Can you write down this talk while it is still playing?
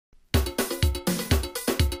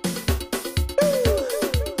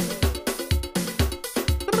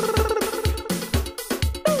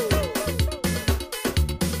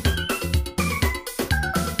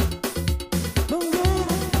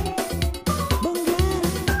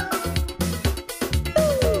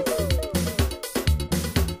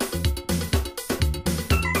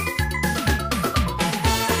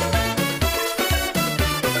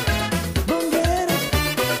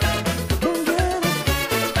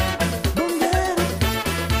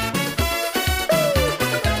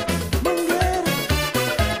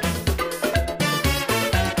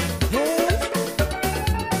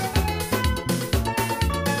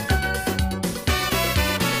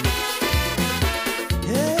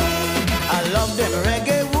love them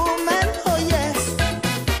reggae woman, oh yes.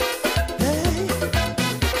 Hey,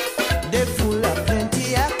 they're full of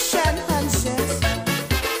plenty action and zest.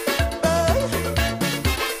 Oh,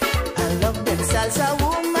 I love them salsa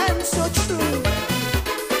woman, so true.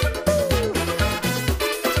 Ooh,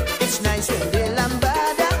 it's nice when they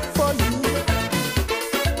lambada for you.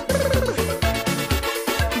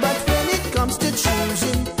 But when it comes to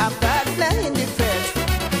choosing a partner in the fed,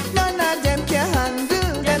 none of them can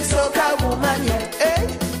handle them soca woman yet, eh?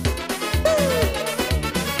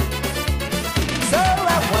 So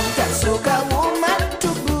I want a soca woman to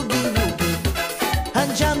boogie woogie and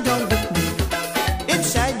jam down with me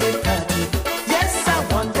inside the party. Yes, I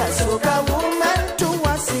want a soca woman to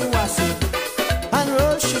wassy wassy and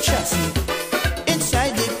roll she chassis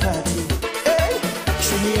inside the party, eh?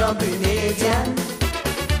 She or Grenadian,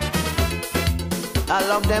 I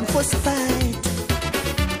love them for spite.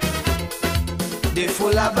 They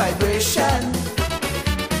full of vibration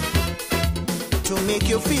to make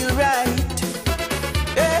you feel right.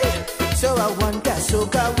 Hey, so I want a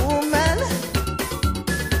soca woman.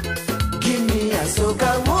 Give me a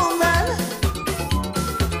soca woman.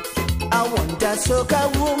 I want a soca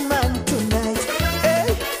woman tonight. Hey,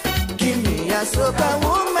 give me a soca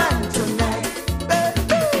woman tonight. Hey,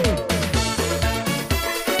 hey.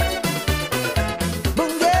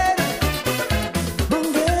 Bungera,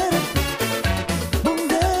 bungera,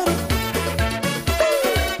 bungera.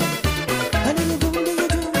 Honey, boom, diggy,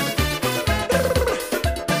 doo.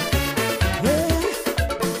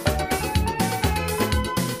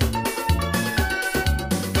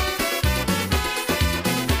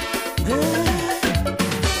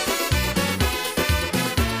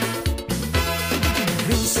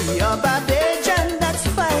 Vincy or Barbadian, that's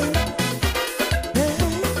fine. Hey,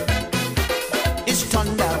 it's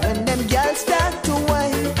thunder when them girls start to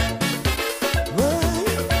whine. Why?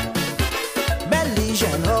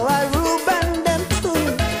 Belizean or Aruba, them too.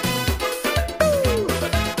 Ooh,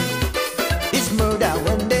 it's murder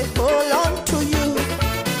when they hold on to you.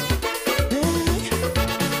 Hey,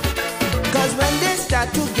 'cause when they start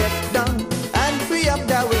to get down and free up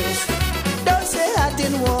their waist, don't say I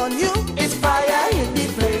didn't warn you. It's fire in the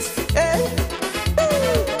place. Hey,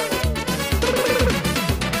 hey.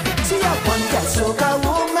 See, I want that soca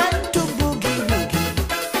woman to boogie woogie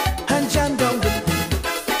and jam down with me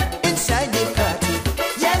inside the party.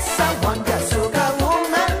 Yes, I want that soca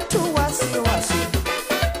woman to wassy wassy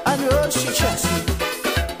and roll she chassis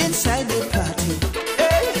inside the party.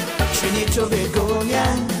 Hey, Trinity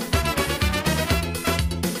Begonian,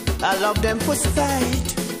 I love them for spite.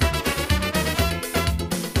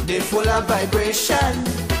 They full of vibration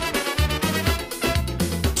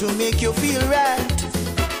to make you feel right.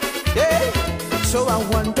 Hey, so I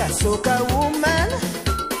want a soca woman.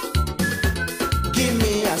 Give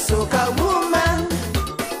me a soca woman.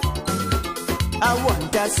 I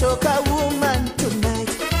want a soca woman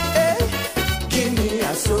tonight. Hey, give me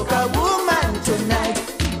a soca woman tonight.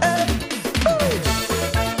 Hey, hey.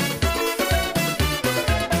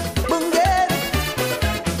 Bungera,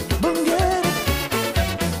 bungera,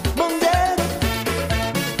 bungera.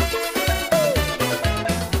 Hey.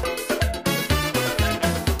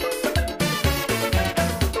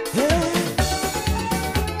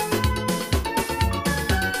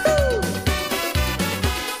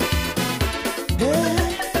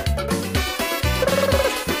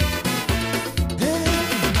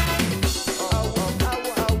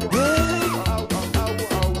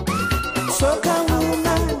 Soca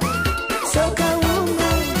woman, soca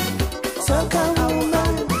woman, soca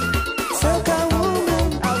woman, soca woman.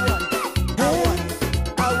 Hey,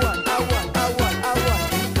 I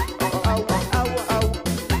want.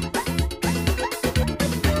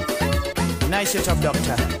 Nice shit up,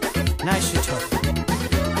 doctor. Nice shit up.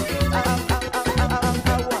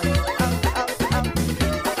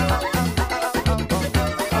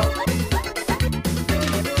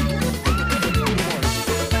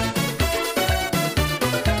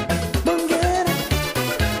 Bungera,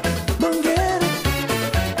 bungera.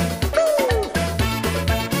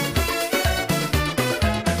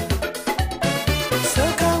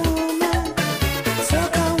 Soca woman,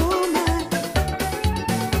 soca woman.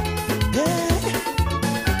 Hey.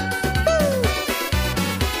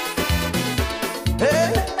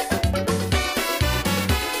 Hey.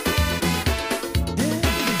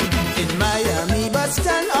 In Miami,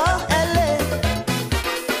 Boston, or LA,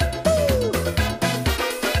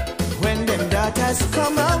 when them daughters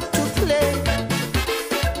come out to play,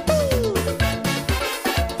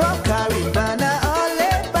 for Caribana or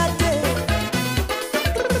Labor Day,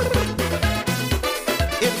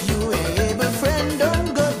 if you ain't able, friend, don't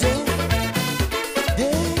go there.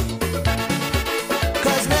 Hey,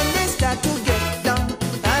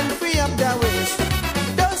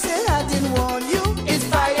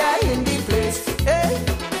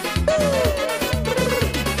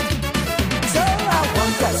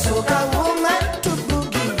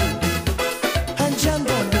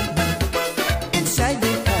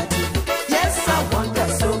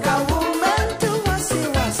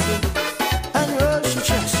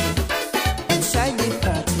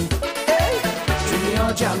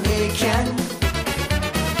 or Jamaican.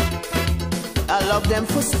 I love them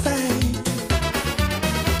for spite.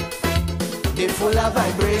 They're full of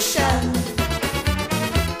vibration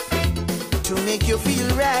to make you feel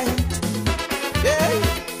right. Yeah.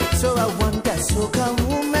 So I want that soca